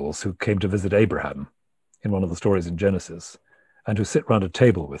angels who came to visit Abraham in one of the stories in Genesis and who sit round a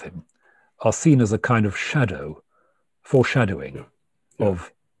table with him are seen as a kind of foreshadowing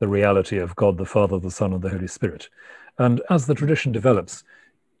of the reality of God the Father, the Son, and the Holy Spirit. And as the tradition develops,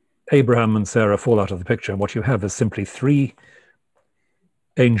 Abraham and Sarah fall out of the picture, and what you have is simply three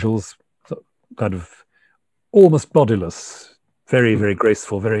angels, kind of almost bodiless, very, very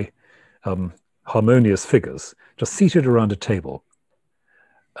graceful, very harmonious figures, just seated around a table.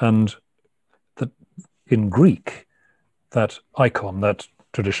 And in Greek, that icon, that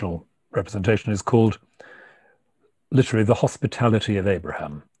traditional representation, is called literally the hospitality of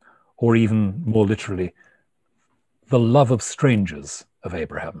Abraham, or even more literally, the love of strangers of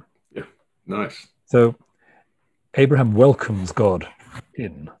Abraham. Yeah, nice. So Abraham welcomes God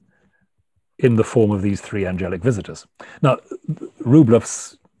in the form of these three angelic visitors. Now,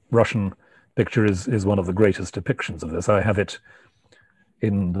 Rublev's Russian picture is one of the greatest depictions of this. I have it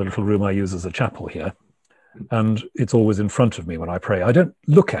in the little room I use as a chapel here, and it's always in front of me when I pray. I don't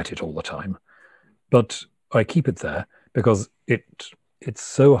look at it all the time, but I keep it there because it's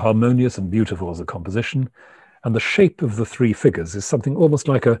so harmonious and beautiful as a composition, and the shape of the three figures is something almost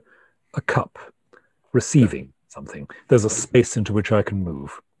like a cup receiving something. There's a space into which I can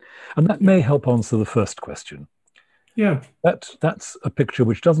move. And that may help answer the first question. Yeah. That's a picture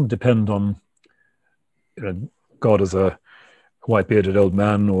which doesn't depend on God as a white-bearded old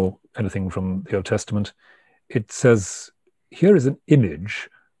man or anything from the Old Testament. It says, here is an image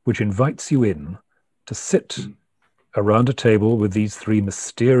which invites you in to sit around a table with these three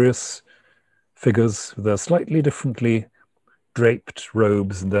mysterious figures with their slightly differently draped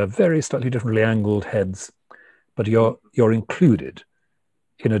robes and their very slightly differently angled heads, but you're included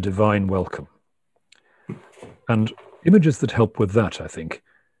in a divine welcome. And images that help with that, I think,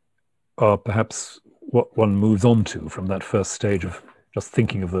 are perhaps what one moves on to from that first stage of just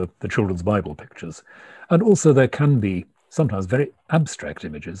thinking of the children's Bible pictures. And also there can be sometimes very abstract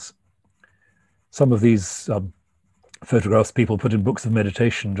images. Some of these photographs people put in books of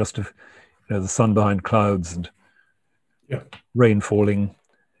meditation, just of the sun behind clouds and rain falling.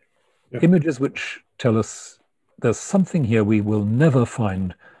 Images which tell us there's something here we will never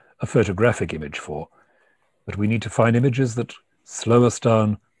find a photographic image for, but we need to find images that slow us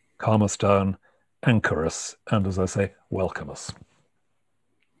down, calm us down, anchor us, and, as I say, welcome us.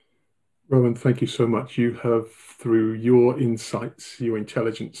 Rowan, thank you so much. You have, through your insights, your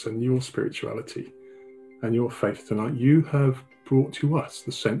intelligence, and your spirituality and your faith tonight, you have brought to us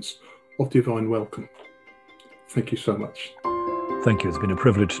the sense of divine welcome. Thank you so much. Thank you. It's been a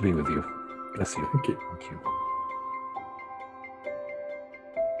privilege to be with you. Bless you. Thank you. Thank you.